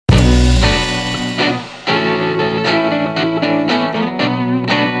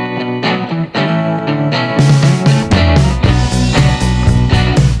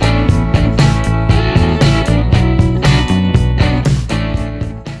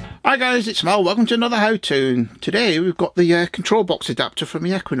Hi guys, it's Mel. Welcome to another how-to. Today we've got the control box adapter from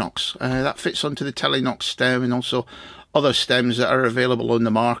the Equinox. That fits onto the TELE-KNOX stem and also other stems that are available on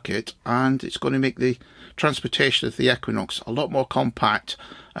the market, and it's going to make the transportation of the Equinox a lot more compact.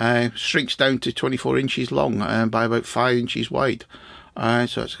 Shrinks down to 24 inches long by about 5 inches wide.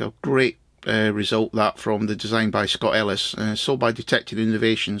 So it's a great result that from the design by Scott Ellis, sold by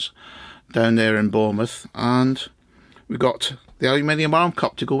Detectinginnovations down there in Bournemouth, and we've got the aluminium arm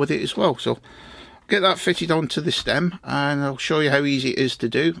cup to go with it as well. So get that fitted onto the stem and I'll show you how easy it is to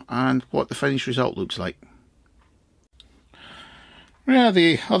do and what the finished result looks like. Now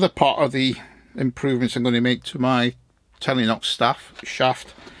the other part of the improvements I'm going to make to my TELE-KNOX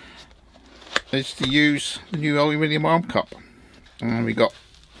shaft is to use the new aluminium arm cup. And we got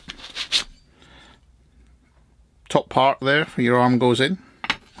top part there where your arm goes in,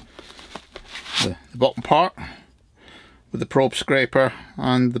 the bottom part with the probe scraper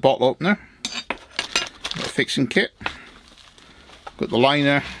and the bottle opener, got a fixing kit, got the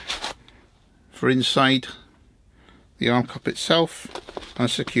liner for inside the arm cup itself and a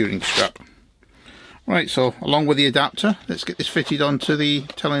securing strap. Right, so along with the adapter, let's get this fitted onto the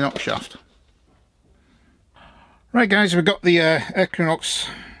TELE-KNOX shaft. Right guys, we've got the Equinox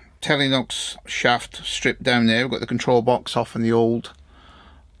TELE-KNOX shaft stripped down there. We've got the control box off and the old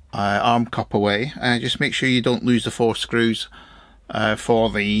arm cup away. Just make sure you don't lose the 4 screws for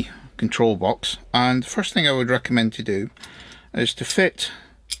the control box. And the first thing I would recommend to do is to fit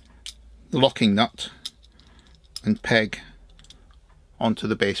the locking nut and peg onto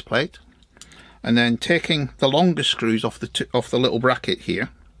the base plate, and then taking the longer screws off the little bracket here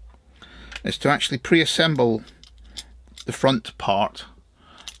is to actually pre-assemble the front part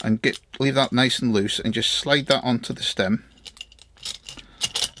and leave that nice and loose and just slide that onto the stem,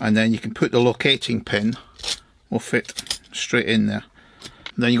 and then you can put the locating pin, will fit straight in there.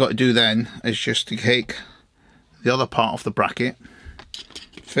 And then you got to do then is just to take the other part of the bracket,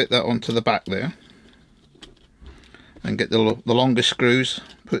 fit that onto the back there, and get the longer screws,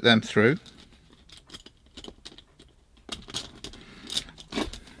 put them through,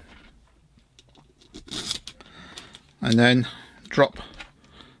 and then drop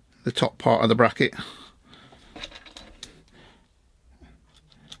the top part of the bracket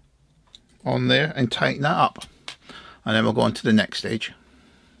on there and tighten that up, and then we'll go on to the next stage.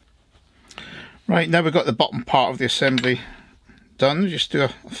 Right, now we've got the bottom part of the assembly done. Just do a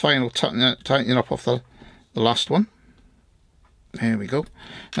final tightening up of the last one. There we go,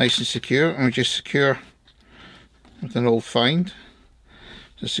 nice and secure, and we just secure with an old find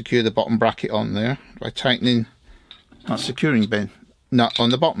to secure the bottom bracket on there by tightening that securing bin nut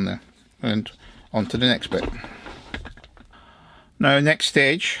on the bottom there, and on to the next bit. Now next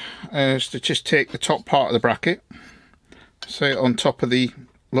stage is to just take the top part of the bracket, set it on top of the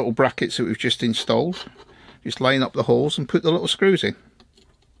little brackets that we've just installed, just line up the holes and put the little screws in.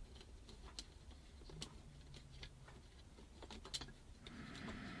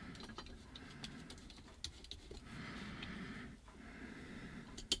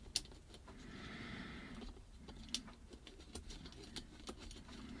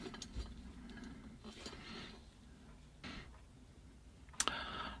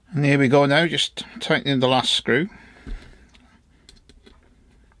 And here we go now, just tightening the last screw.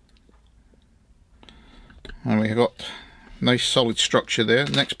 And we've got a nice solid structure there.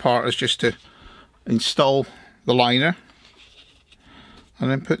 The next part is just to install the liner and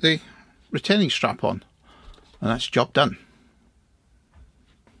then put the retaining strap on. And that's job done.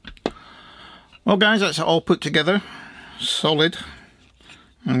 Well guys, that's it all put together, solid.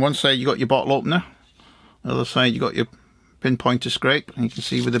 On one side you got your bottle opener, the other side you got your pinpointer scrape, and you can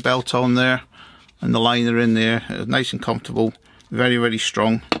see with the belt on there and the liner in there, nice and comfortable, very very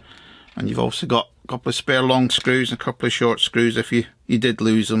strong. And you've also got a couple of spare long screws and a couple of short screws if you did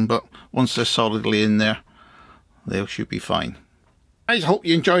lose them, but once they're solidly in there they should be fine. I hope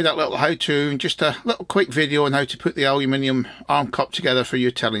you enjoyed that little how-to and just a little quick video on how to put the aluminium arm cup together for your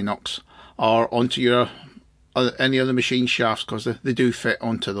TELE-KNOX or onto your any other machine shafts, because they do fit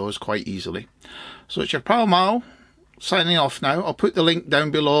onto those quite easily. So it's your pal Mal signing off now. I'll put the link down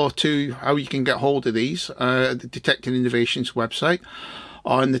below to how you can get hold of these, the Detectinginnovations website,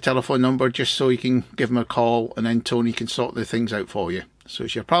 on the telephone number, just so you can give them a call and then Tony can sort the things out for you. So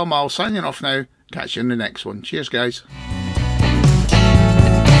it's your pal Mal signing off now. Catch you in the next one. Cheers guys.